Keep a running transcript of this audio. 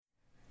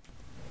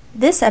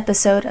This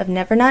episode of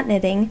Never Not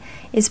Knitting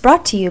is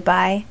brought to you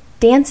by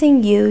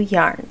Dancing You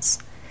Yarns.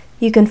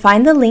 You can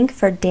find the link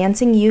for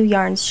Dancing You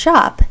Yarns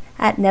shop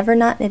at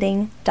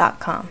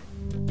nevernotknitting.com.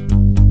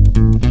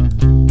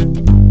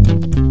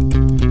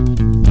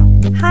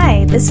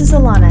 Hi, this is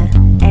Alana,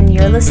 and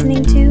you're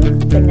listening to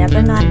the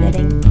Never Not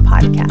Knitting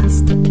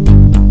podcast.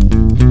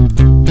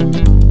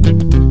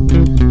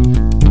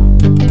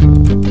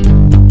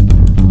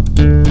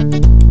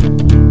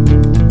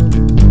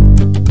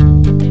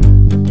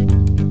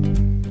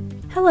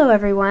 Hello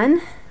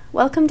everyone,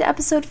 welcome to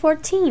episode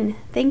 14.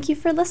 Thank you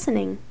for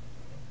listening.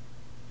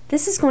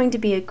 This is going to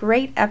be a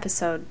great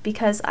episode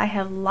because I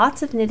have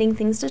lots of knitting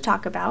things to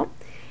talk about,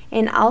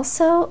 and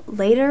also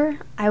later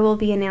I will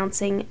be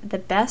announcing the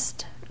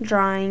best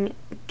drawing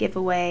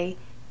giveaway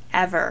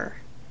ever.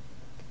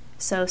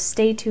 So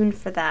stay tuned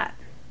for that.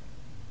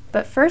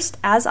 But first,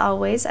 as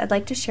always, I'd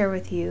like to share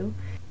with you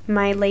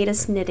my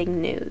latest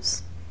knitting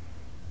news.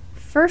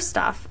 First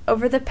off,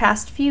 over the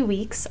past few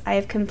weeks, I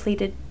have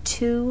completed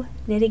 2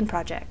 knitting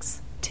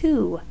projects.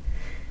 2.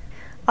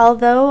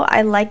 Although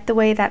I like the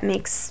way that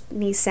makes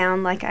me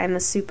sound like I'm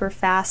a super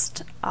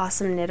fast,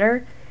 awesome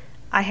knitter,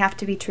 I have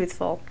to be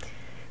truthful.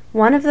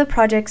 One of the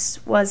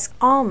projects was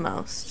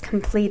almost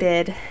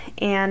completed,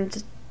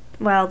 and,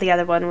 well, the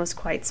other one was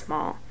quite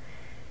small.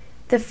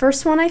 The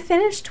first one I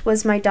finished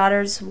was my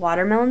daughter's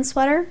watermelon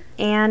sweater,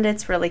 and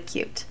it's really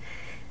cute.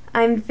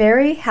 I'm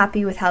very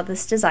happy with how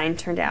this design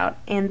turned out,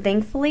 and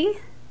thankfully,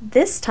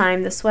 this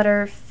time the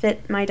sweater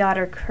fit my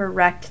daughter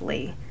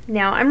correctly.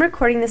 Now, I'm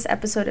recording this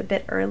episode a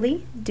bit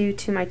early due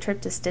to my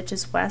trip to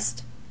Stitches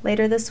West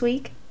later this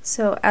week,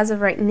 so as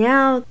of right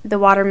now, the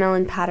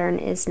watermelon pattern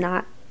is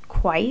not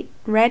quite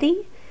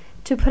ready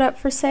to put up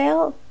for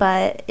sale,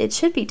 but it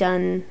should be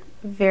done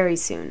very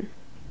soon.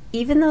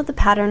 Even though the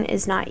pattern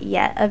is not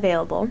yet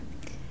available,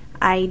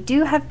 I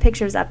do have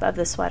pictures up of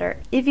the sweater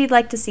if you'd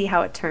like to see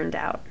how it turned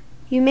out.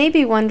 You may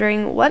be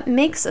wondering, what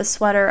makes a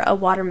sweater a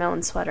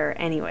watermelon sweater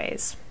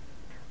anyways?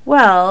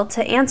 Well,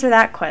 to answer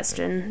that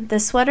question, the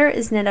sweater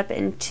is knit up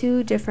in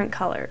 2 different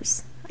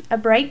colors. A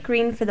bright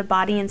green for the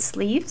body and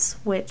sleeves,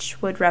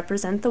 which would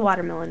represent the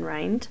watermelon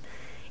rind,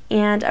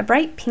 and a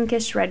bright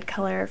pinkish red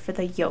color for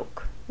the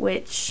yoke,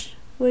 which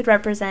would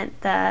represent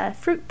the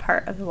fruit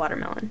part of the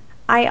watermelon.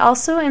 I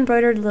also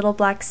embroidered little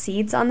black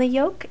seeds on the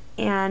yoke,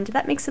 and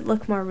that makes it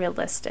look more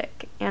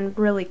realistic and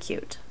really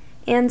cute.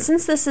 And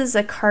since this is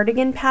a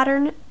cardigan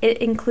pattern, it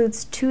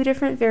includes 2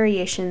 different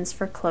variations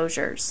for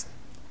closures.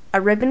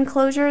 A ribbon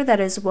closure that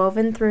is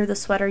woven through the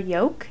sweater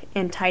yoke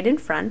and tied in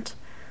front,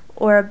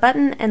 or a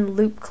button and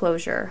loop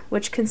closure,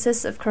 which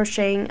consists of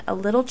crocheting a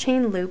little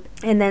chain loop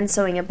and then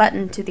sewing a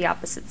button to the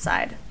opposite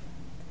side.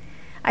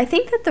 I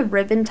think that the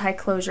ribbon tie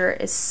closure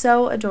is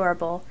so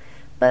adorable,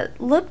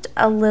 but looked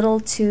a little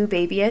too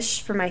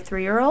babyish for my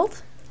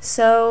 3-year-old,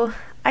 so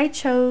I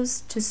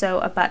chose to sew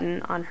a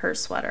button on her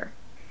sweater.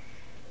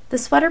 The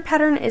sweater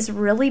pattern is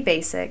really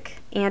basic,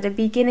 and a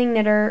beginning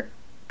knitter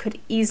could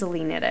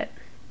easily knit it.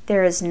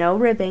 There is no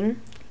ribbing,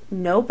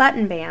 no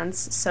button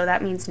bands, so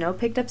that means no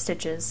picked up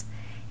stitches,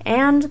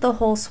 and the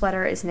whole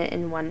sweater is knit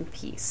in one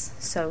piece,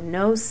 so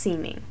no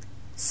seaming.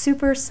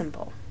 Super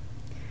simple.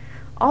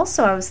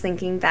 Also, I was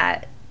thinking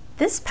that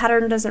this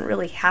pattern doesn't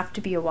really have to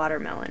be a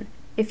watermelon.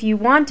 If you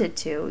wanted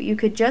to, you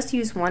could just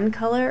use one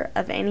color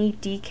of any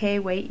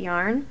DK weight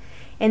yarn,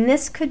 and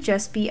this could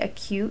just be a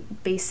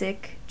cute,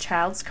 basic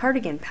child's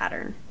cardigan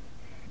pattern.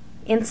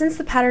 And since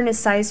the pattern is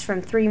sized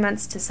from 3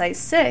 months to size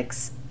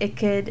 6, it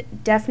could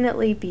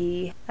definitely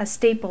be a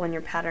staple in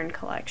your pattern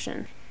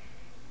collection.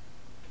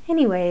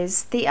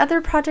 Anyways, the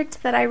other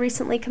project that I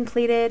recently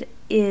completed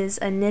is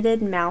a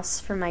knitted mouse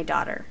for my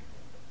daughter.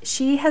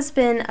 She has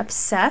been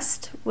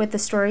obsessed with the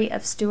story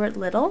of Stuart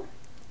Little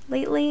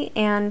lately,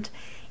 and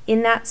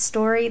in that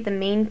story, the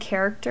main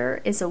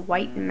character is a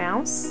white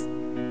mouse.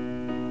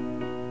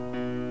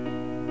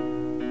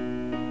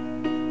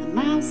 The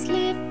mouse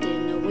lived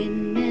in a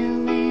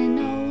windmill in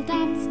old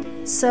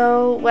Amsterdam.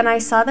 So when I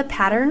saw the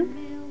pattern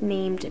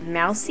named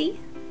Mousy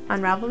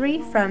on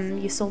Ravelry from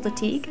Isolde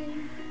Teague,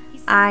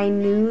 I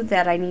knew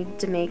that I needed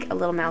to make a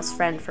little mouse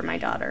friend for my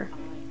daughter.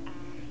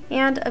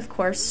 And of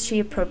course, she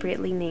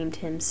appropriately named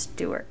him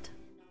Stuart.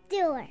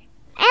 Stuart.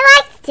 I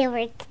like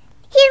Stuart.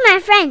 He's my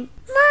friend.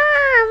 Mom,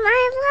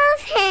 I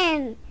love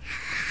him.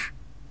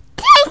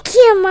 Thank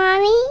you,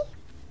 Mommy.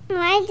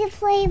 I like to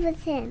play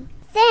with him.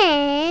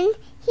 Then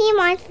he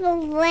wants the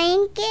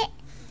blanket.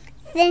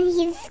 Then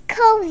he's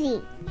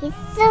cozy. He's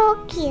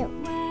so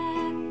cute.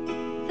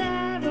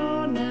 There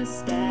on a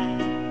stair.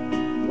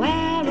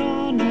 Where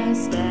on a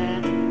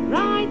stair?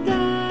 Right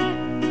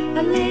there.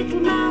 A little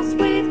mouse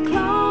with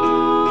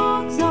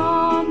clogs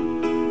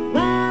on.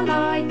 Well,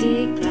 I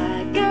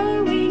declare,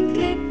 going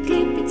clip,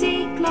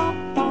 clippity, clop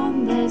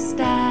on the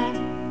stair.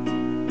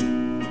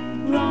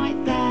 Right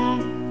there.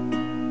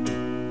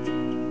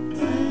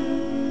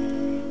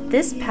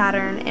 This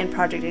pattern and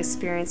project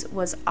experience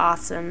was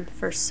awesome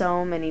for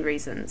so many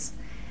reasons.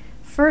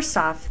 First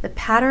off, the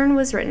pattern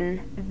was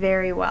written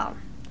very well.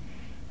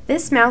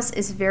 This mouse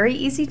is very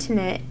easy to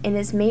knit and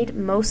is made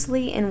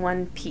mostly in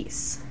one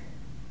piece.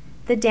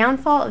 The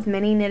downfall of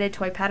many knitted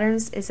toy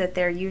patterns is that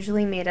they're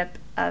usually made up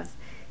of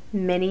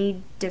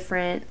many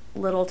different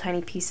little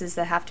tiny pieces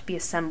that have to be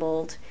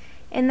assembled,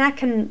 and that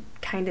can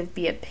kind of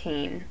be a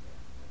pain.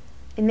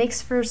 It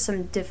makes for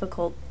some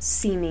difficult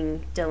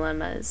seaming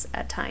dilemmas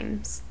at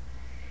times.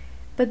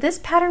 But this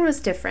pattern was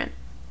different.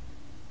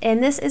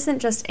 And this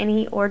isn't just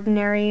any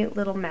ordinary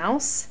little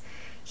mouse.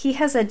 He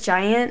has a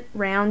giant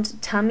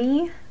round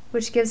tummy,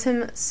 which gives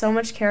him so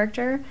much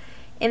character.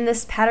 And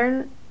this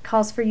pattern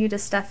calls for you to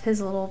stuff his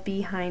little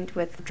behind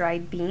with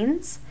dried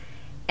beans,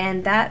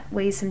 and that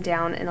weighs him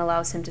down and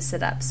allows him to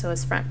sit up so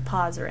his front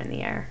paws are in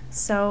the air.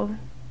 So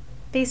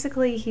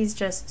basically, he's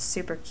just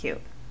super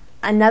cute.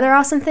 Another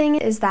awesome thing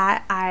is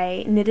that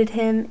I knitted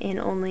him in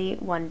only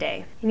one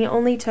day, and he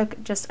only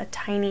took just a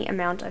tiny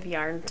amount of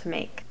yarn to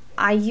make.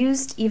 I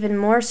used even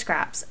more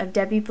scraps of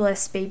Debbie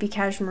Bliss Baby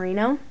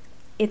Cashmerino.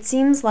 It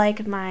seems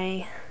like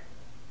my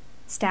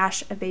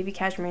stash of Baby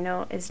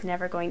Cashmerino is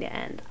never going to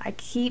end. I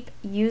keep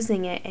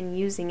using it,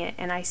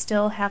 and I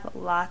still have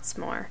lots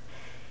more.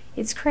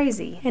 It's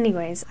crazy.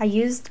 Anyways, I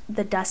used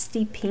the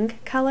dusty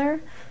pink color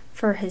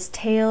for his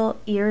tail,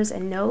 ears,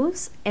 and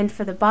nose, and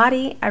for the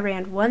body, I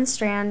ran one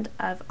strand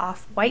of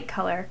off-white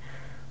color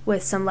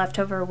with some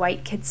leftover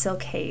white Kid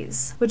Silk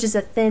Haze, which is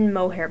a thin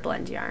mohair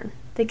blend yarn.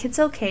 The Kid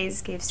Silk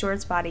Haze gave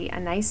Stuart's body a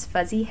nice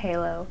fuzzy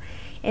halo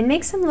and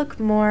makes him look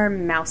more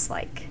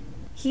mouse-like.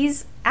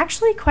 He's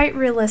actually quite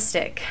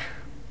realistic.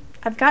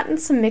 I've gotten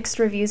some mixed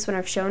reviews when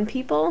I've shown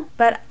people,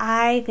 but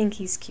I think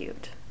he's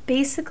cute.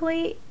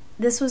 Basically,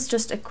 this was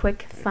just a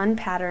quick, fun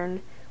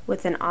pattern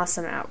with an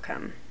awesome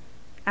outcome.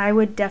 I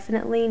would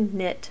definitely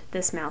knit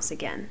this mouse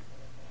again.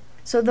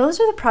 So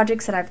those are the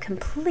projects that I've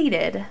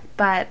completed,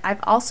 but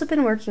I've also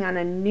been working on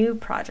a new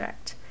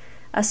project,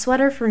 a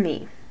sweater for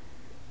me.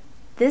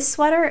 This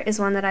sweater is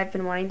one that I've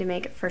been wanting to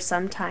make for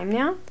some time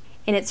now,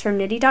 and it's from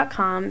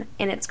Knitty.com,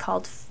 and it's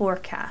called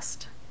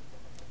Forecast.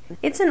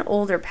 It's an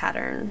older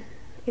pattern.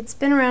 It's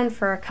been around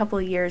for a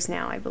couple years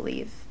now, I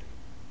believe.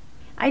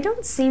 I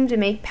don't seem to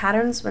make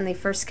patterns when they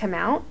first come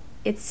out.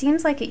 It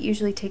seems like it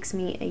usually takes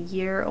me a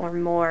year or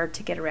more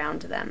to get around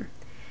to them.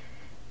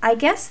 I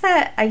guess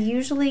that I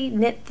usually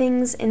knit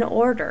things in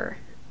order.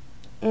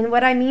 And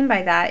what I mean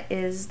by that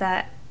is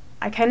that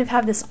I kind of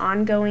have this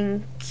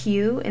ongoing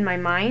queue in my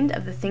mind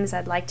of the things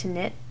I'd like to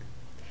knit,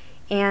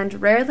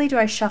 and rarely do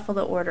I shuffle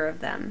the order of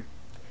them.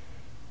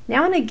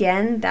 Now and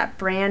again, that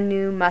brand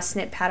new must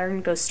knit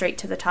pattern goes straight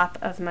to the top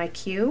of my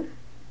queue,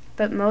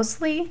 but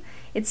mostly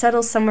it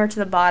settles somewhere to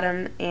the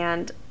bottom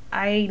and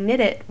I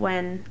knit it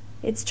when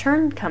its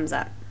turn comes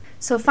up.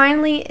 So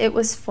finally, it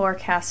was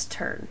Forecast's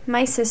turn.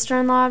 My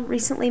sister-in-law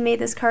recently made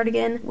this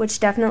cardigan, which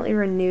definitely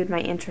renewed my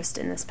interest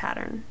in this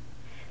pattern.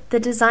 The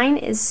design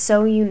is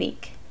so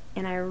unique,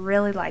 and I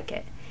really like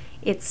it.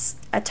 It's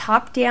a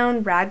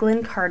top-down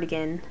raglan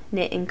cardigan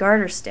knit in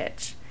garter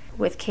stitch,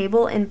 with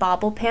cable and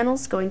bobble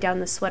panels going down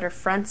the sweater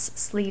fronts,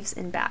 sleeves,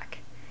 and back.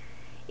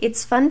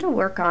 It's fun to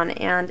work on,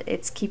 and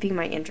it's keeping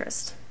my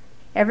interest.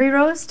 Every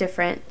row is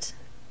different,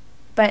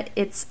 but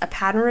it's a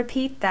pattern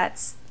repeat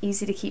that's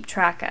easy to keep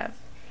track of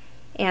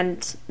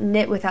and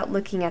knit without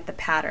looking at the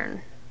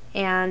pattern.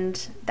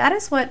 And that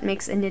is what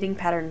makes a knitting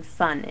pattern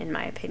fun, in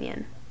my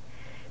opinion.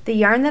 The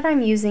yarn that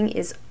I'm using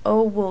is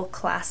O Wool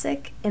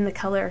Classic in the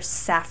color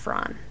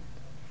Saffron.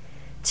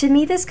 To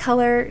me, this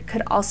color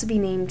could also be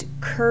named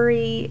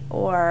Curry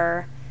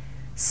or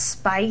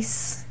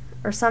Spice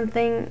or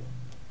something.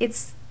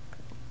 It's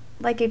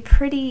like a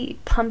pretty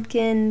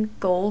pumpkin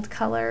gold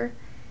color,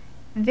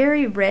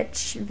 very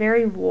rich,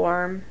 very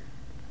warm.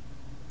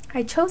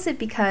 I chose it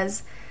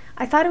because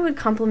I thought it would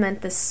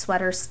complement this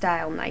sweater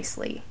style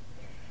nicely.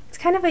 It's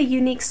kind of a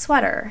unique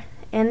sweater,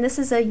 and this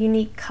is a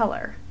unique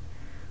color.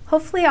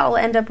 Hopefully I'll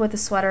end up with a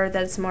sweater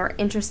that's more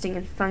interesting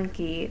and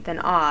funky than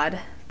odd,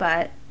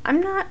 but I'm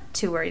not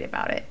too worried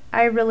about it.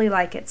 I really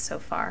like it so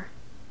far.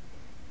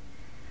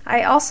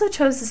 I also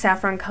chose the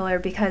saffron color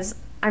because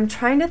I'm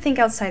trying to think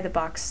outside the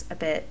box a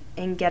bit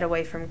and get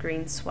away from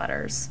green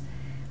sweaters.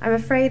 I'm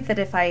afraid that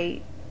if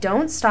I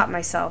don't stop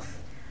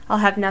myself, I'll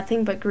have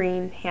nothing but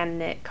green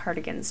hand-knit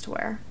cardigans to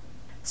wear.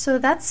 So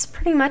that's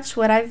pretty much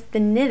what I've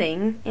been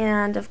knitting,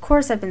 and of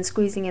course I've been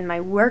squeezing in my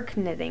work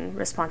knitting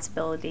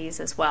responsibilities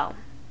as well.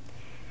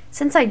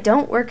 Since I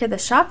don't work at the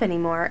shop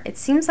anymore, it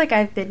seems like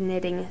I've been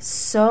knitting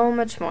so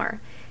much more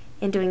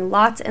and doing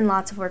lots and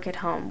lots of work at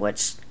home,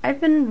 which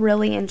I've been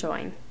really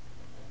enjoying.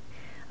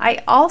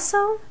 I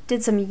also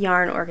did some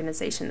yarn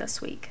organization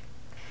this week.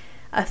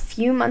 A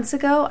few months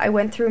ago, I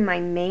went through my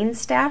main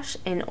stash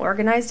and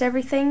organized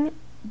everything,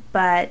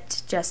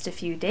 but just a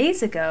few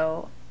days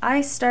ago,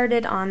 I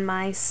started on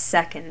my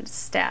second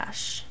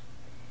stash.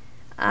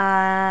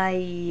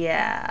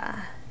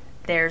 Yeah,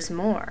 there's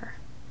more.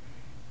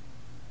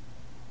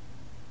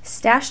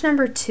 Stash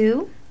number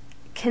 2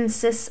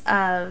 consists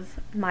of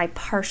my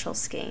partial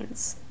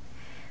skeins.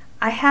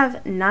 I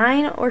have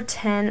 9 or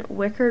 10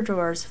 wicker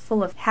drawers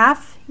full of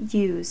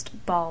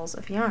half-used balls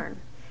of yarn.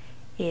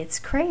 It's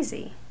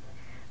crazy.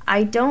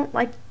 I don't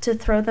like to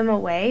throw them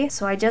away,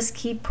 so I just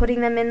keep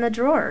putting them in the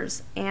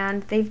drawers,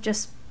 and they've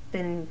just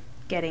been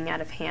getting out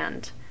of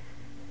hand,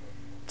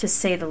 to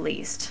say the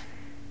least.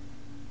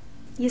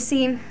 You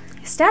see,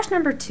 stash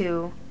number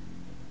 2,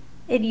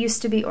 it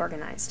used to be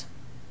organized.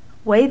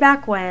 Way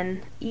back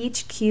when,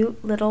 each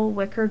cute little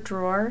wicker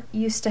drawer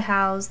used to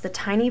house the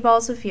tiny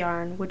balls of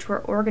yarn which were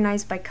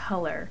organized by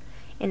color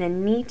in a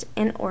neat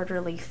and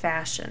orderly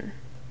fashion.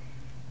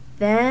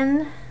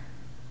 Then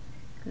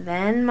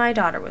my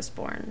daughter was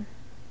born,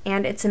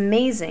 and it's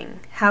amazing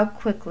how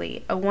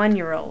quickly a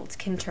 1-year-old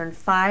can turn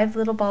 5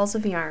 little balls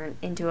of yarn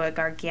into a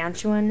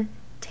gargantuan,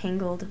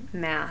 tangled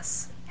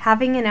mass.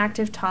 Having an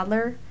active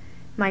toddler,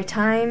 my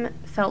time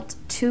felt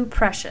too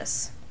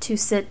precious to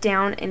sit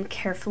down and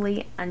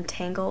carefully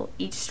untangle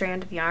each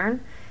strand of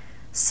yarn,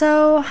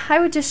 so I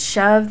would just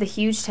shove the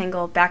huge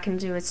tangle back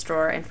into its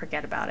drawer and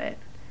forget about it.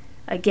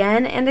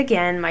 Again and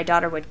again, my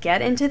daughter would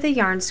get into the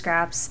yarn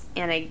scraps,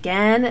 and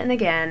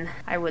again,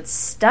 I would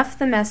stuff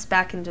the mess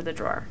back into the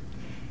drawer.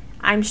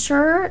 I'm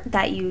sure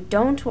that you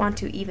don't want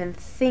to even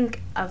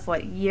think of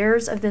what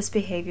years of this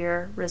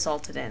behavior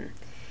resulted in.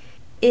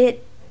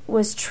 It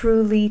was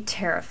truly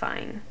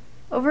terrifying.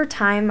 Over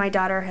time, my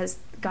daughter has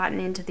gotten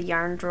into the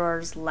yarn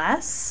drawers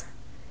less,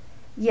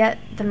 yet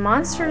the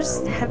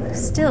monsters have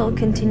still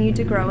continued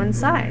to grow in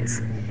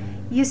size.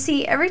 You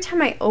see, every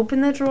time I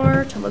open the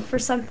drawer to look for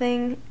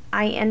something,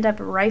 I end up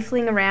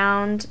rifling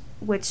around,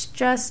 which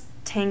just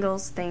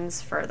tangles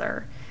things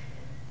further.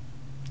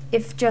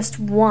 If just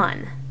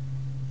one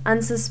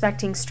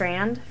unsuspecting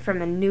strand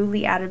from a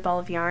newly added ball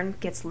of yarn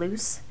gets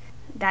loose,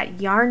 that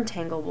yarn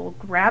tangle will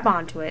grab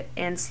onto it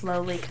and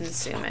slowly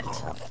consume it.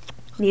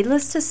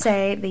 Needless to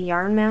say, the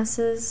yarn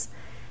masses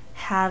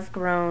have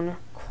grown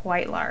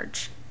quite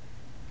large.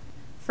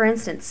 For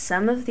instance,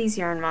 some of these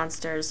yarn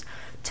monsters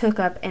took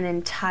up an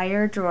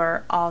entire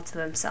drawer all to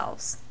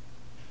themselves.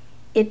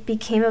 It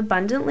became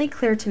abundantly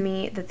clear to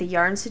me that the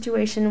yarn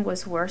situation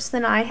was worse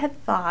than I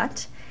had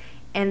thought,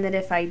 and that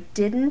if I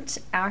didn't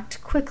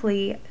act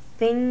quickly,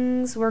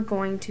 things were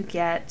going to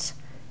get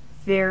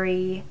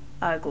very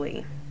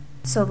ugly.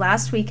 So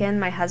last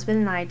weekend, my husband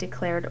and I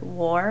declared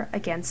war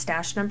against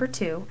stash number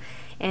 2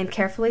 and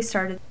carefully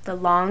started the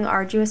long,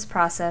 arduous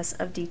process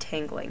of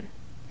detangling.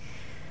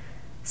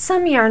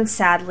 Some yarns,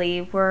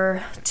 sadly,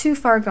 were too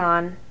far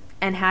gone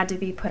and had to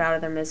be put out of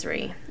their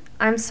misery.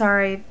 I'm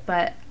sorry,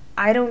 but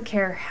I don't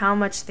care how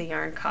much the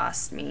yarn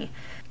cost me.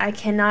 I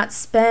cannot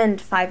spend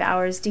 5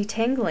 hours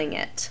detangling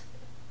it.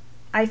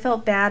 I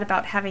felt bad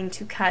about having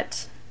to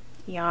cut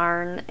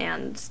yarn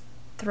and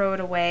throw it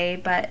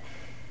away, but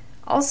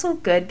also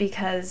good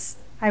because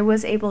I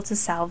was able to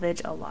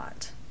salvage a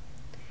lot.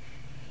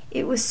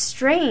 It was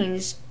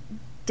strange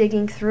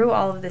digging through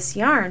all of this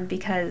yarn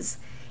because,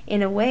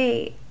 in a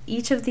way,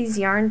 each of these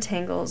yarn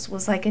tangles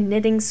was like a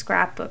knitting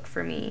scrapbook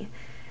for me.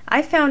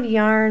 I found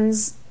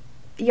yarns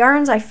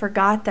I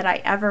forgot that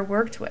I ever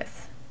worked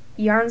with,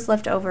 yarns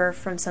left over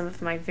from some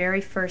of my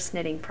very first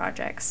knitting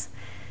projects,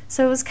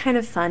 so it was kind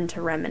of fun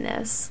to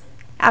reminisce.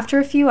 After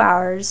a few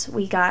hours,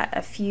 we got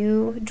a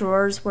few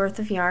drawers worth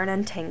of yarn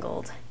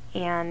untangled,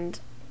 and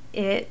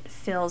it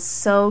feels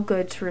so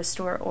good to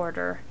restore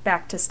order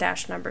back to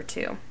stash number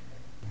 2.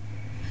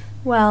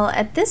 Well,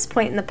 at this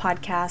point in the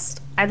podcast,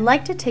 I'd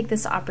like to take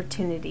this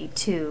opportunity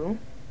to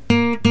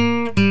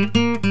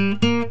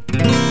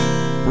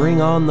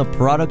bring on the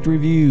product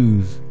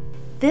reviews.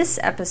 This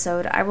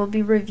episode, I will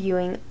be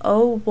reviewing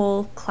O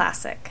Wool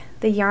Classic,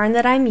 the yarn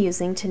that I'm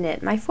using to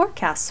knit my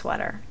forecast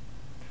sweater.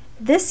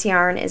 This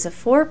yarn is a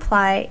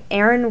 4-ply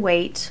Aran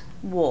weight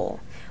wool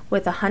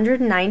with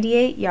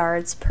 198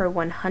 yards per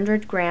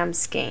 100 grams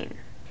skein.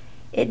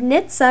 It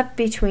knits up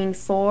between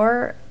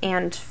 4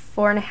 and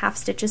 4.5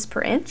 stitches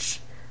per inch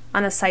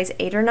on a size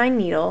 8 or 9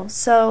 needle,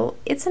 so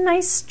it's a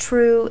nice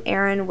true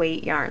Aran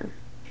weight yarn.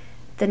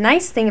 The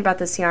nice thing about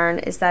this yarn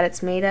is that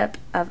it's made up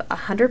of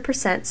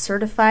 100%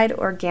 certified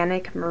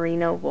organic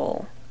merino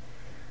wool.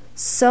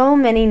 So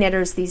many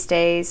knitters these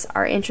days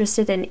are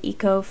interested in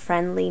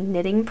eco-friendly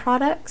knitting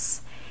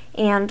products,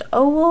 and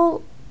O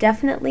Wool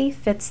definitely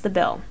fits the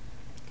bill.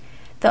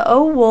 The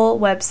O Wool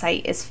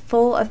website is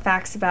full of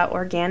facts about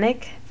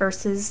organic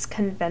versus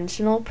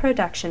conventional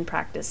production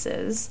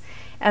practices,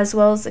 as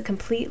well as a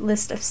complete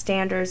list of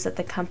standards that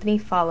the company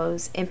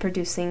follows in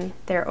producing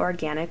their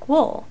organic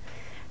wool.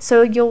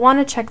 So you'll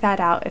want to check that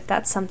out if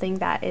that's something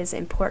that is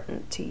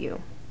important to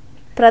you.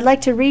 But I'd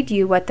like to read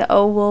you what the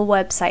O Wool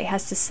website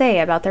has to say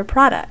about their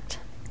product.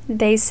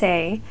 They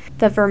say,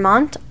 the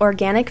Vermont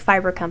Organic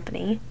Fiber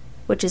Company,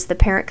 which is the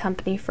parent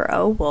company for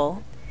O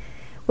Wool,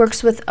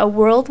 works with a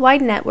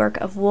worldwide network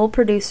of wool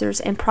producers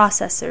and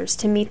processors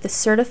to meet the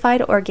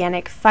certified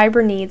organic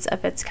fiber needs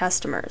of its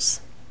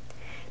customers.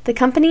 The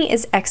company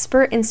is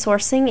expert in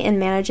sourcing and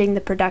managing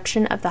the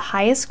production of the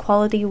highest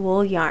quality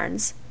wool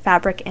yarns,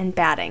 fabric, and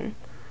batting.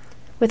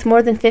 With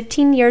more than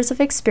 15 years of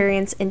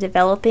experience in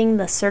developing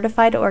the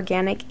certified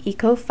organic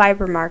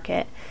eco-fiber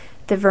market,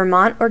 The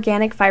Vermont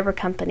Organic Fiber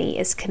Company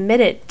is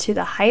committed to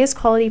the highest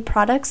quality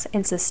products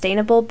and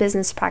sustainable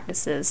business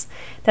practices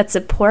that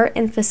support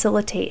and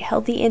facilitate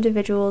healthy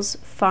individuals,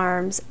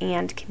 farms,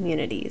 and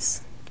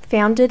communities.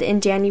 Founded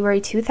in January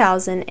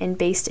 2000 and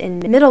based in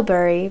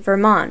Middlebury,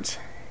 Vermont,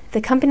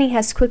 the company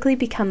has quickly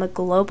become a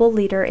global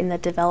leader in the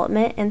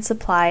development and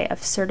supply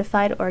of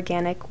certified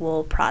organic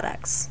wool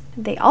products.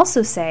 They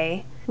also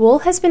say, wool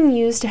has been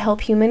used to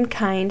help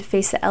humankind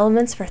face the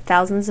elements for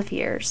thousands of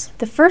years.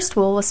 The first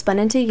wool was spun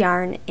into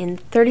yarn in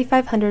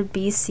 3500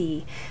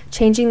 BC,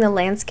 changing the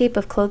landscape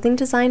of clothing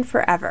design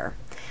forever.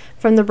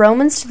 From the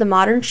Romans to the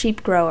modern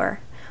sheep grower,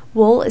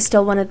 wool is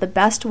still one of the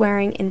best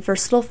wearing and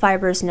versatile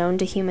fibers known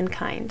to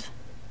humankind.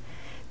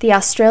 The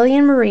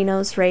Australian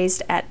merinos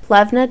raised at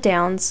Plevna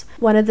Downs,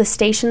 one of the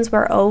stations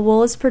where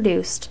wool is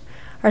produced,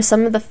 are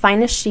some of the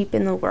finest sheep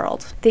in the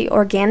world. The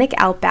organic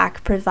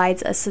outback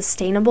provides a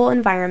sustainable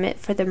environment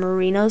for the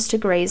merinos to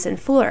graze and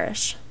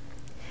flourish.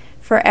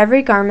 For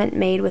every garment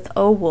made with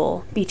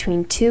wool,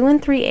 between 2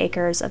 and 3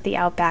 acres of the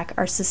outback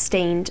are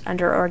sustained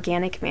under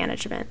organic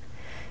management.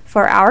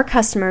 For our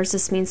customers,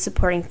 this means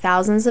supporting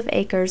thousands of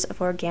acres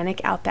of organic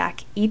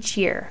outback each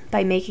year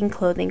by making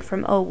clothing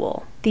from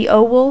wool. The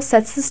wool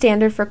sets the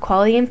standard for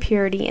quality and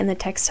purity in the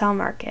textile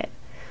market.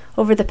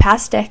 Over the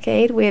past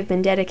decade, we have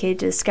been dedicated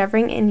to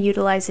discovering and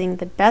utilizing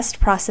the best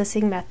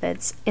processing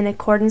methods in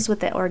accordance with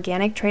the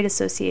Organic Trade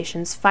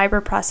Association's fiber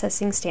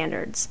processing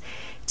standards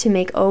to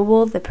make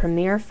wool the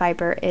premier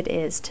fiber it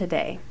is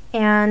today.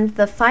 And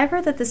the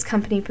fiber that this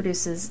company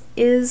produces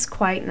is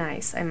quite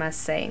nice, I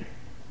must say.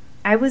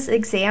 I was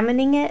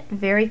examining it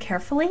very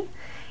carefully,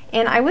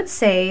 and I would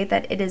say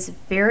that it is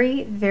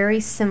very, very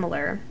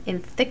similar in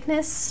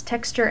thickness,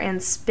 texture,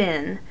 and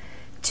spin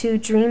to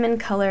Dream in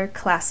Color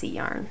Classy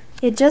yarn.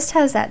 It just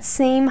has that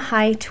same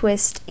high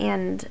twist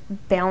and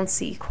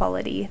bouncy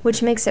quality,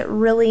 which makes it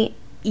really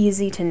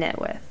easy to knit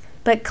with.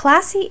 But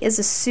Classy is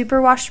a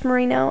superwash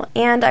merino,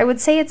 and I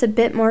would say it's a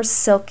bit more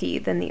silky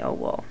than the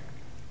wool.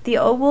 The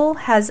wool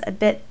has a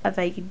bit of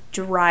a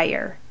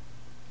drier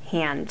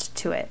hand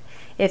to it,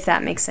 if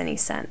that makes any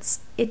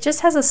sense. It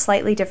just has a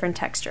slightly different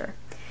texture,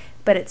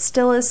 but it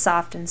still is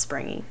soft and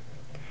springy.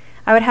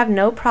 I would have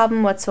no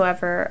problem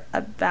whatsoever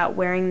about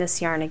wearing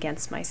this yarn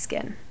against my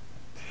skin.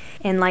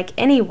 And like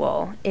any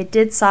wool, it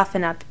did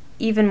soften up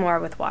even more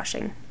with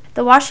washing.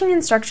 The washing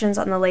instructions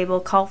on the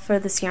label call for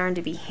this yarn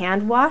to be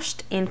hand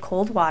washed in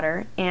cold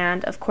water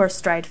and, of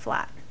course, dried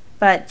flat.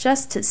 But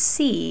just to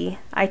see,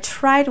 I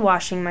tried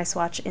washing my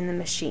swatch in the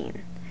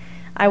machine.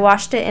 I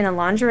washed it in a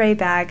lingerie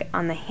bag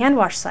on the hand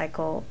wash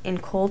cycle in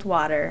cold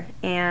water,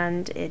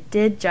 and it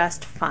did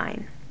just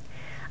fine.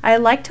 I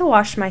like to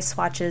wash my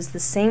swatches the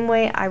same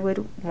way I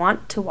would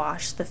want to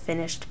wash the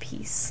finished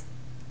piece.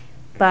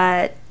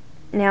 But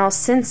now,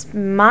 since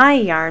my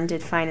yarn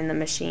did fine in the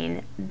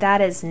machine, that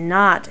is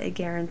not a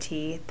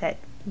guarantee that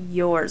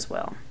yours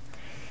will.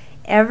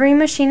 Every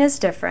machine is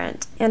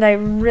different, and I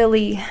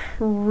really,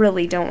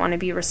 really don't want to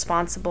be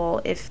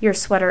responsible if your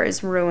sweater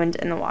is ruined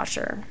in the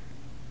washer.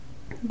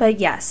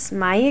 But yes,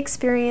 my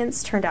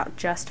experience turned out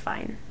just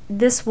fine.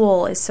 This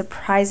wool is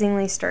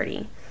surprisingly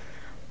sturdy.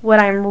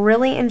 What I'm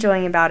really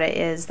enjoying about it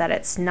is that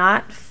it's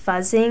not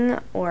fuzzing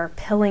or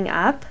pilling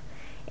up,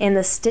 and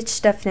the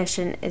stitch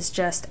definition is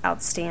just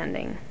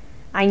outstanding.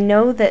 I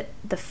know that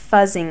the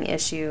fuzzing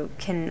issue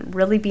can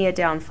really be a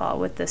downfall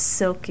with the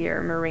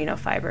silkier merino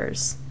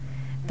fibers,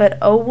 but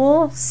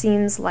wool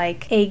seems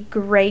like a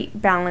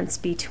great balance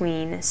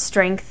between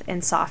strength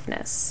and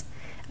softness.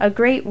 A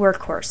great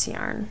workhorse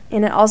yarn,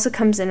 and it also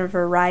comes in a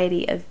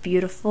variety of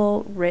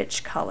beautiful,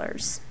 rich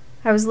colors.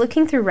 I was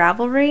looking through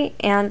Ravelry,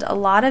 and a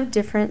lot of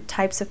different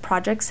types of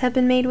projects have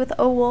been made with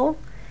wool.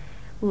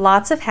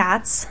 Lots of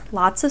hats,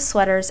 lots of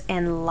sweaters,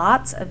 and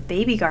lots of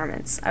baby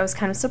garments. I was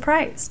kind of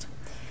surprised.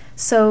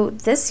 So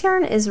this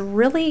yarn is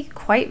really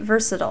quite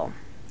versatile.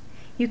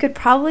 You could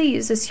probably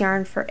use this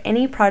yarn for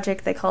any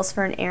project that calls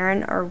for an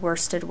Aran or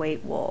worsted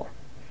weight wool.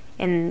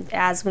 And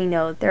as we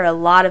know, there are a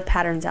lot of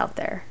patterns out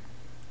there.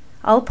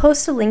 I'll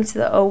post a link to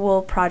the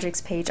wool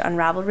projects page on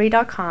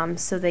Ravelry.com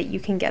so that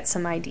you can get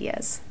some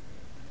ideas.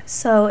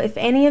 So if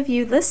any of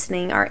you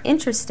listening are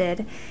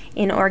interested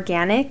in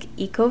organic,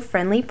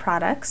 eco-friendly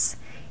products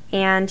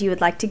and you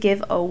would like to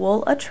give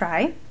wool a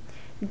try,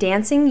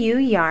 Dancing You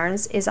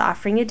Yarns is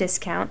offering a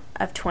discount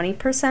of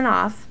 20%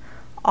 off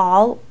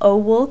all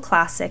wool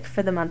classic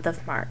for the month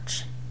of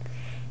March.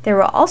 There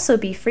will also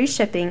be free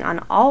shipping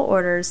on all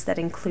orders that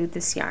include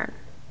this yarn.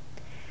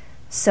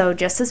 So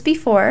just as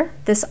before,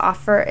 this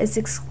offer is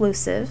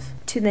exclusive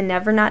to the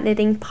Never Not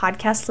Knitting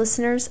podcast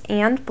listeners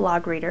and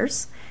blog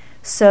readers.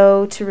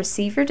 So to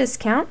receive your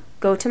discount,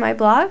 go to my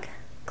blog,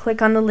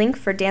 click on the link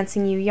for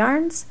Dancing You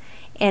Yarns,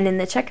 and in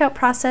the checkout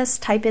process,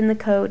 type in the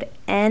code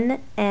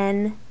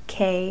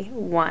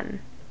NNK1.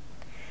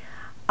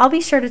 I'll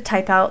be sure to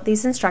type out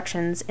these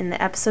instructions in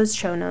the episode's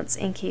show notes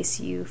in case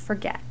you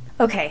forget.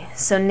 Okay,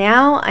 so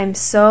now I'm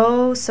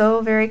so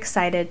very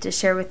excited to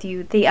share with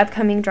you the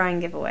upcoming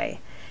drawing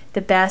giveaway.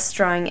 The best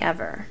drawing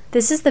ever.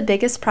 This is the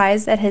biggest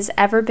prize that has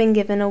ever been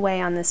given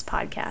away on this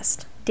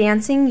podcast.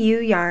 Dancing You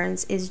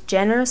Yarns is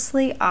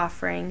generously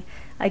offering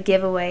a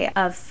giveaway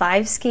of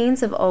 5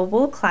 skeins of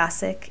Old-Wool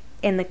Classic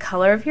in the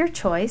color of your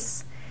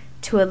choice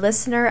to a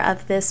listener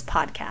of this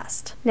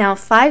podcast. Now,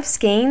 5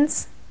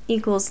 skeins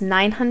equals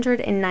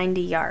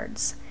 990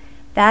 yards.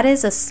 That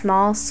is a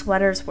small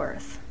sweater's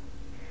worth.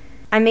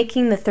 I'm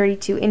making the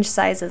 32-inch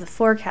size of the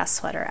forecast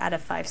sweater out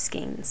of 5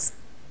 skeins.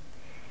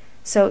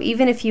 So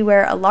even if you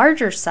wear a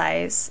larger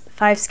size,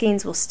 5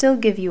 skeins will still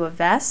give you a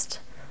vest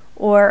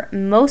or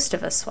most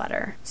of a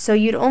sweater. So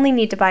you'd only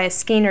need to buy a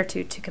skein or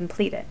 2 to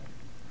complete it.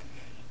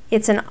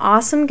 It's an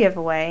awesome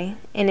giveaway,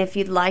 and if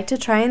you'd like to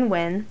try and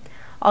win,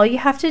 all you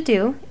have to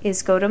do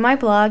is go to my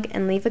blog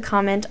and leave a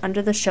comment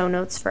under the show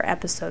notes for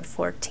episode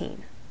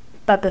 14.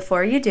 But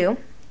before you do,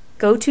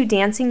 go to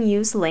Dancing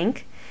You's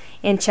link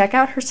and check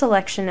out her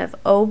selection of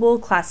Old-Wool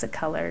Classic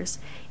colors,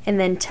 and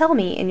then tell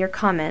me in your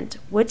comment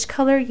which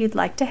color you'd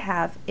like to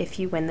have if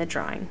you win the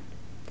drawing.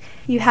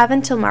 You have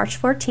until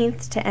March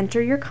 14th to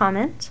enter your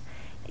comment,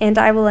 and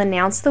I will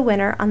announce the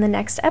winner on the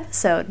next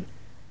episode.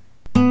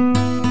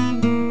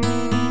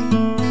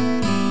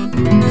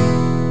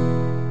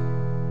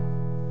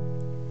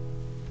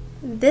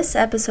 This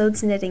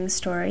episode's knitting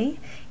story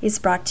is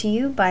brought to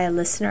you by a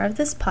listener of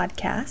this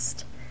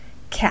podcast,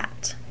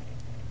 Kat,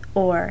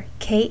 or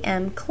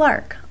K.M.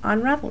 Clark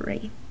on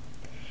Ravelry.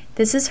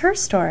 This is her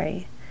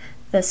story,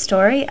 the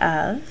story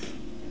of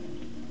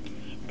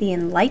the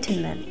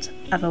enlightenment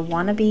of a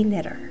wannabe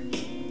knitter.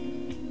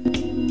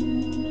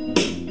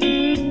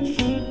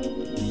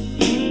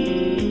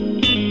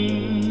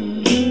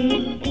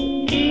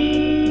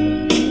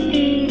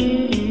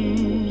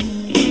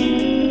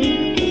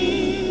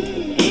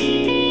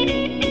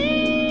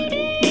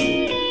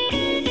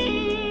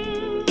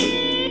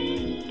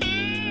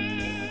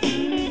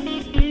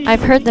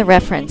 I've heard the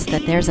reference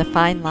that there's a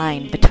fine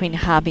line between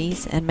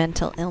hobbies and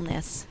mental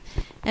illness,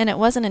 and it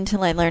wasn't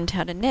until I learned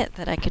how to knit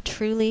that I could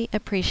truly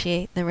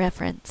appreciate the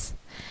reference.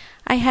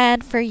 I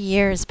had for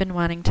years been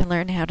wanting to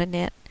learn how to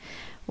knit,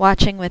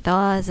 watching with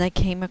awe as I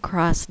came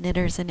across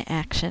knitters in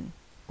action,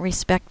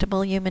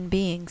 respectable human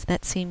beings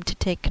that seemed to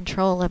take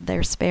control of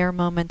their spare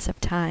moments of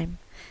time,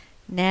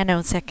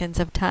 nanoseconds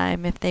of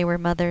time if they were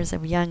mothers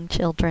of young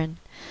children.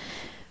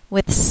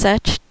 With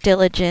such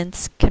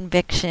diligence,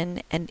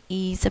 conviction, and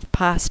ease of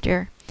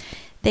posture,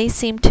 they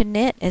seemed to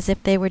knit as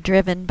if they were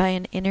driven by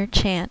an inner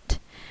chant,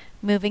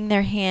 moving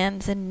their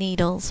hands and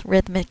needles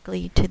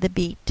rhythmically to the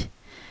beat.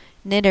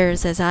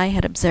 Knitters, as I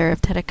had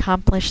observed, had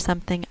accomplished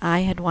something I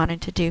had wanted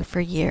to do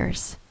for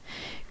years: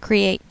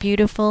 create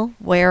beautiful,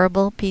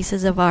 wearable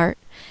pieces of art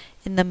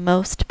in the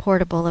most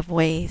portable of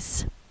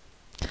ways.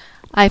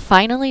 I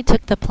finally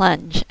took the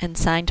plunge and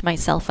signed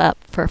myself up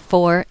for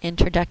 4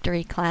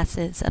 introductory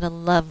classes at a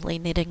lovely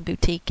knitting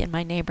boutique in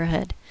my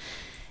neighborhood.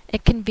 A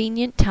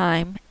convenient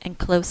time and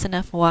close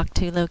enough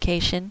walk-to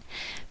location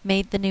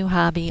made the new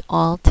hobby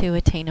all too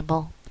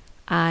attainable.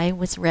 I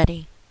was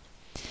ready.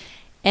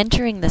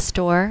 Entering the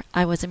store,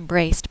 I was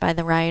embraced by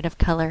the riot of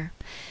color.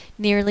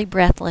 Nearly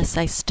breathless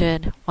I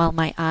stood while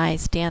my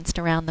eyes danced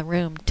around the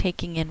room,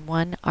 taking in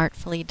one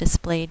artfully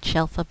displayed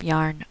shelf of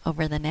yarn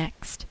over the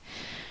next.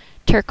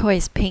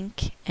 Turquoise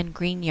pink and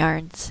green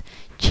yarns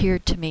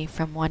cheered to me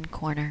from one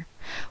corner,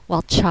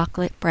 while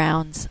chocolate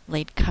browns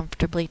laid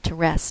comfortably to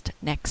rest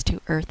next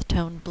to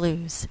earth-tone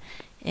blues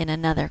in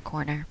another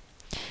corner.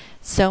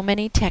 So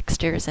many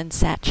textures and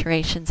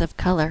saturations of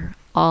color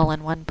all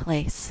in one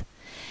place.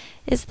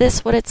 Is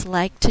this what it's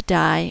like to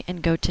die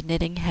and go to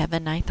knitting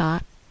heaven, I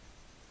thought.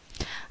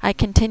 I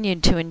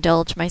continued to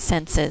indulge my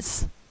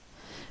senses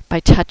by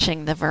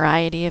touching the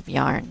variety of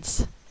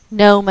yarns.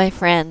 No, my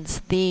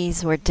friends,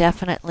 these were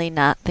definitely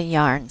not the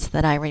yarns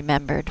that I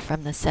remembered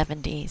from the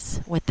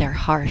 70s, with their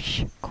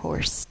harsh,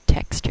 coarse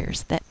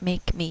textures that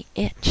make me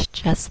itch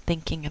just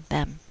thinking of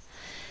them.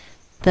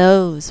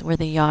 Those were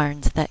the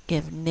yarns that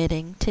give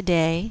knitting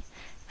today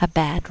a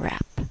bad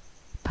rap,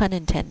 pun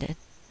intended.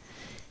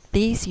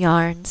 These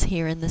yarns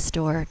here in the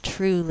store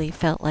truly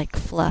felt like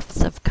fluffs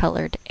of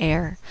colored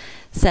air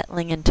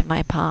settling into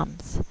my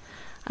palms.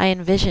 I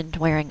envisioned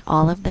wearing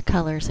all of the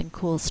colors in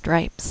cool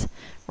stripes,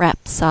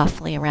 wrapped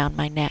softly around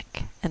my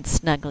neck and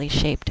snugly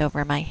shaped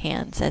over my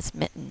hands as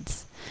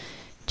mittens,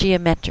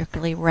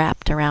 geometrically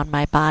wrapped around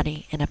my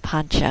body in a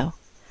poncho.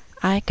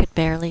 I could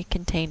barely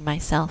contain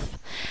myself.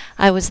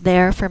 I was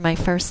there for my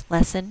first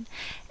lesson,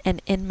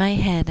 and in my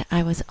head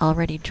I was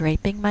already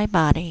draping my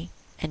body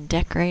and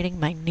decorating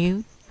my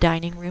new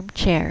dining room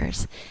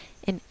chairs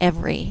in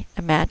every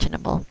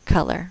imaginable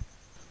color.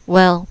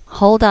 Well,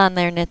 hold on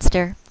there,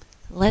 Knitster.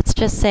 Let's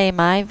just say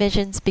my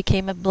visions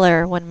became a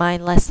blur when my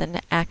lesson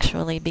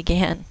actually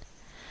began.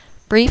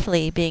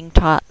 Briefly being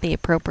taught the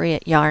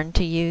appropriate yarn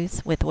to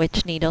use with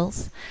which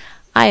needles,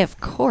 I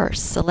of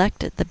course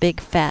selected the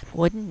big fat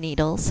wooden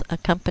needles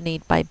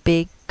accompanied by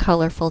big,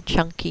 colorful,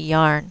 chunky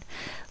yarn,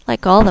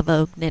 like all the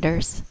Vogue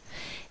knitters.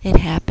 It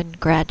happened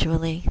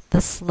gradually,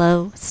 the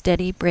slow,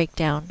 steady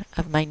breakdown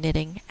of my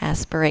knitting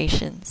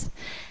aspirations.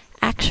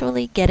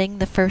 Actually getting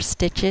the first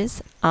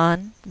stitches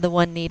on the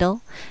one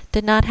needle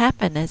did not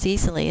happen as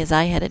easily as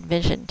I had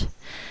envisioned.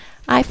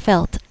 I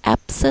felt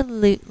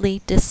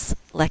absolutely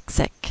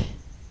dyslexic,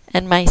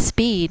 and my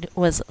speed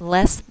was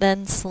less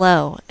than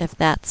slow, if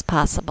that's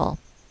possible.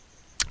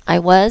 I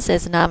was,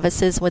 as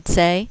novices would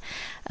say,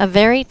 a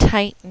very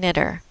tight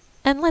knitter,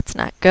 and let's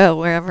not go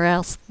wherever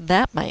else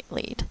that might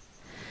lead.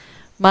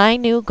 My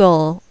new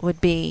goal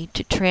would be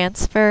to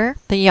transfer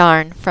the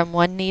yarn from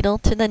one needle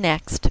to the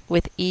next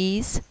with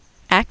ease,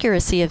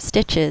 accuracy of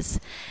stitches,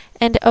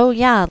 and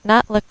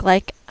not look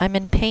like I'm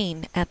in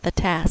pain at the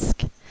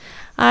task.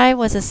 I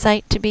was a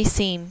sight to be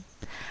seen.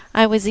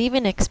 I was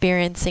even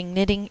experiencing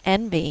knitting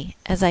envy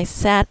as I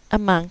sat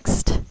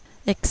amongst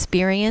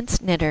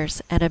experienced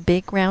knitters at a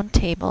big round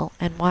table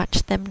and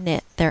watched them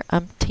knit their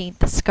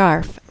umpteenth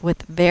scarf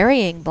with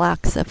varying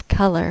blocks of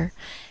color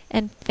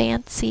and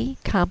fancy,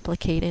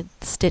 complicated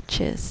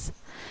stitches,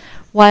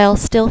 while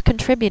still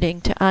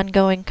contributing to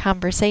ongoing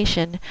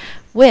conversation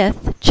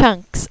with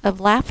chunks of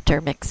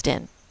laughter mixed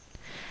in.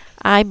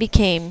 I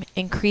became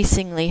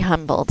increasingly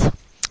humbled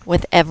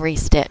with every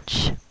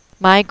stitch.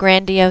 My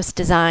grandiose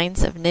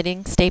designs of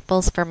knitting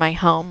staples for my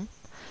home,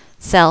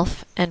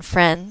 self, and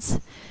friends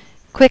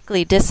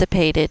quickly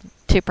dissipated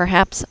to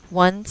perhaps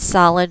one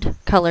solid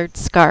colored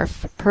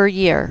scarf per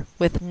year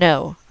with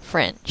no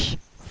fringe.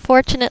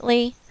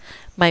 Fortunately,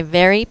 my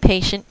very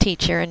patient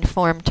teacher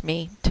informed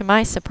me, to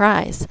my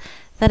surprise,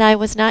 that I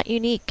was not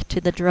unique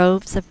to the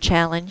droves of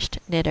challenged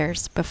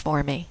knitters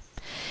before me.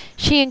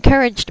 She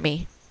encouraged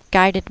me,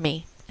 guided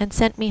me, and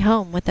sent me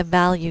home with a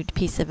valued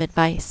piece of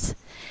advice,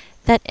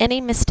 that any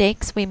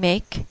mistakes we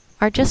make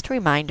are just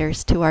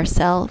reminders to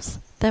ourselves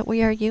that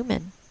we are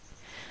human.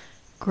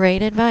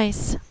 Great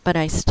advice, but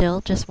I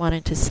still just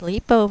wanted to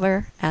sleep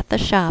over at the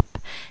shop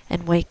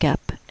and wake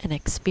up an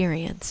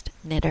experienced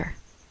knitter.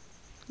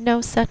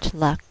 No such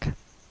luck.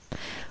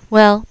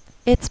 Well,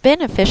 it's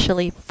been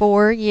officially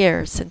 4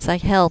 years since I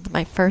held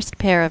my first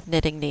pair of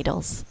knitting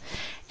needles,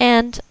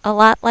 and a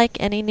lot like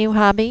any new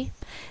hobby,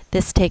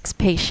 this takes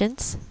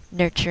patience,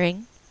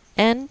 nurturing,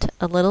 and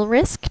a little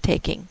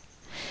risk-taking.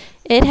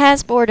 It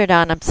has bordered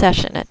on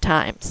obsession at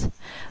times,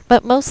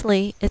 but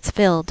mostly it's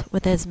filled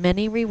with as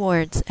many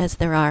rewards as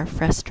there are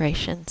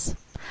frustrations.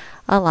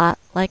 A lot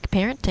like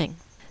parenting.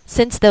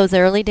 Since those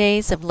early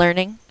days of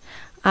learning,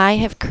 I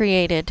have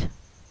created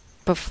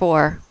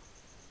before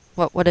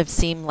what would have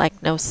seemed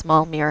like no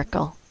small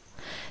miracle.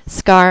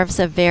 Scarves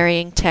of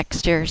varying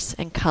textures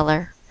and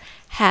color,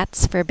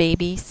 hats for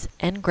babies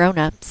and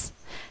grown-ups,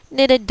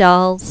 knitted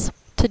dolls,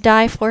 to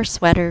dye for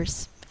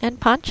sweaters, and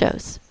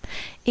ponchos.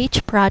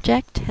 Each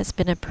project has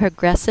been a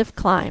progressive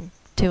climb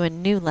to a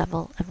new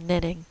level of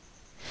knitting.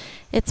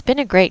 It's been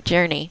a great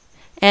journey,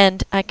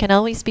 and I can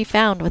always be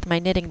found with my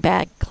knitting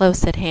bag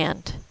close at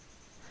hand.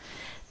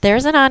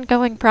 There's an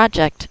ongoing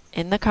project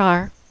in the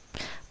car,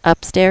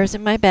 upstairs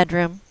in my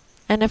bedroom,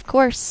 and of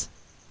course,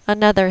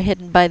 another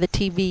hidden by the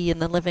TV in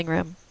the living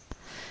room.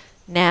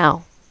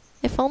 Now,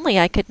 if only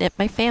I could knit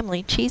my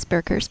family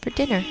cheeseburgers for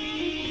dinner.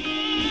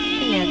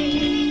 The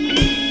end.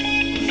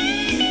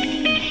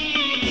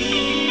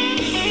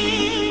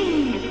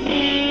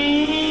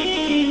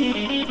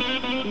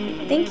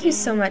 Thank you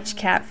so much,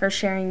 Kat, for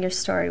sharing your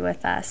story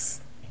with us.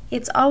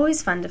 It's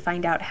always fun to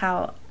find out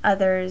how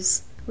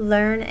others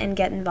learn and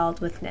get involved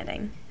with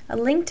knitting. A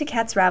link to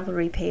Kat's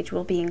Ravelry page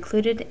will be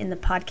included in the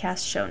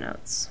podcast show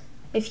notes.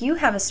 If you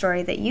have a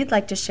story that you'd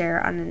like to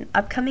share on an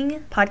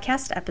upcoming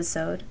podcast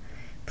episode,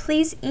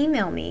 please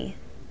email me.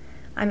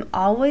 I'm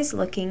always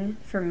looking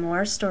for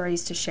more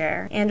stories to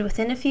share, and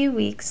within a few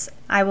weeks,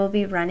 I will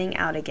be running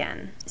out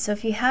again. So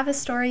if you have a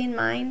story in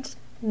mind,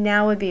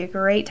 now would be a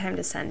great time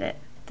to send it.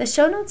 The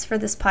show notes for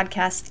this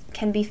podcast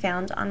can be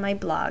found on my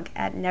blog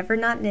at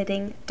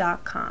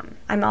nevernotKnitting.com.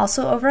 I'm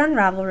also over on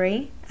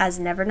Ravelry as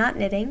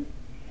nevernotKnitting,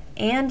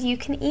 and you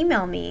can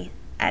email me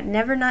at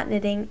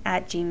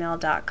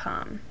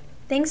nevernotKnitting@gmail.com.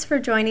 Thanks for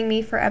joining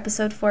me for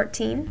episode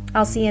 14.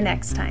 I'll see you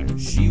next time.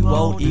 She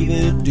won't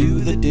even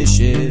do the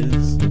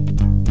dishes.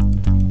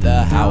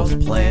 The house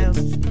plants,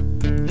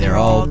 they're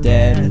all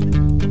dead.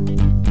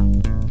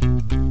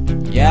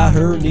 Yeah,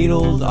 her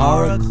needles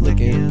are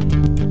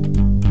a-clicking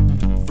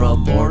from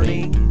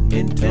morning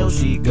until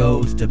she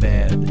goes to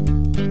bed.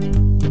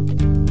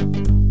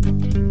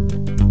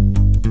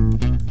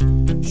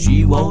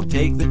 She won't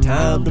take the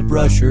time to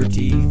brush her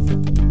teeth.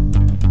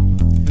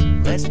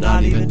 Let's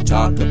not even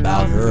talk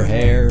about her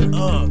hair.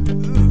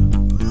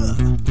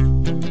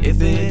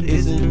 If it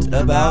isn't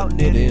about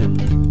knitting,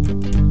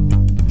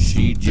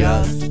 she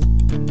just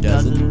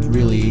doesn't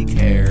really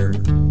care.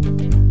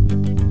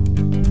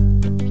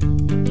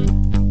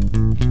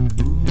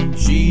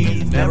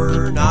 She's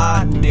never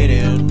not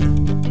knitting,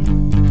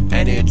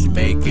 and it's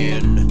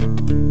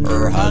making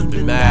her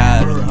husband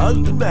mad.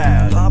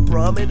 Pop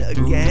ramen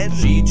again?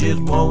 She just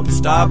won't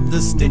stop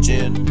the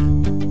stitching,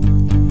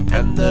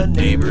 and the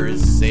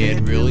neighbors say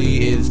it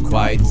really is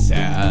quite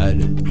sad.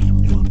 I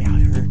don't know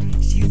about her.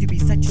 She used to be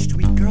such a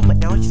sweet girl, but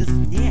now she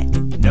doesn't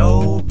knit.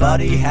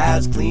 Nobody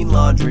has clean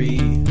laundry.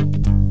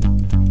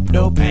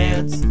 No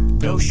pants,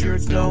 no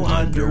shirts, no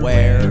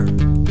underwear.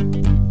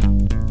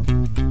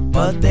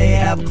 But they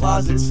have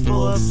closets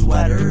full of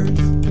sweaters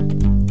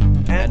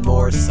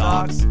more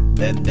socks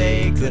than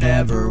they could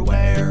ever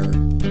wear.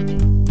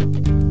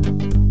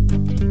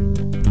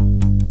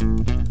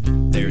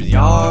 There's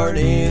yarn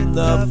in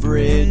the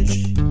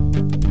fridge,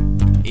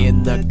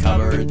 in the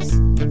cupboards,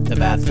 the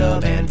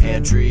bathtub and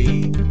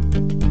pantry.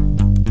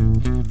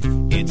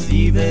 It's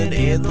even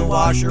in the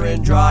washer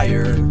and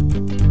dryer.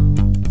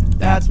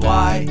 That's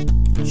why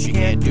she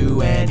can't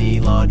do any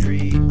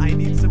laundry. I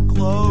need some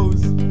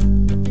clothes.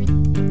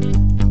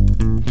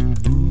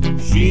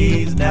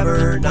 She's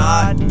never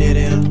not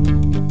knitting,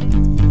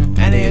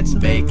 and it's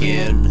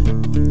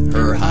making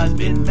her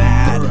husband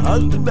mad. Her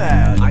husband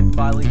mad. I'm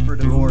filing for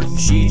divorce.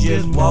 She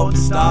just won't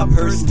stop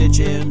her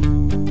stitching,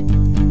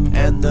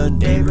 and the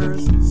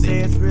neighbors say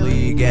it's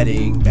really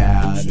getting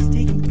bad. She's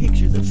taking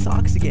pictures of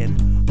socks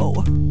again.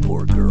 Oh,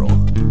 poor girl.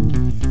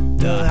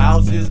 The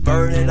house is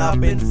burning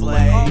up in Call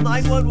flames.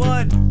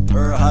 911.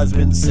 Her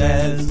husband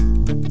says,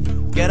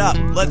 "Get up,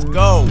 let's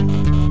go."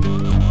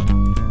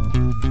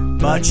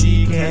 But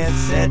she can't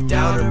set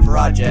down her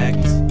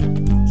project.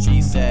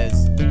 She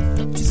says,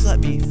 Just let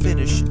me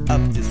finish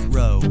up this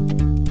row.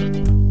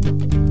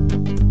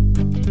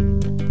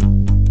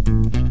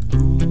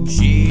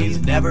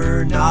 she's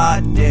never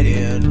not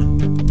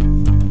knitting,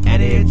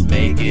 and it's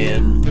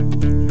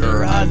making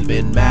her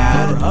husband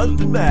mad. Her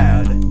husband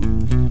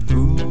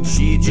mad.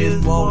 She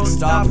just won't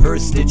stop her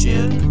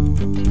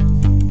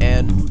stitching,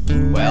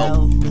 and,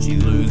 well,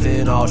 she's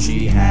losing all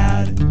she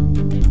had.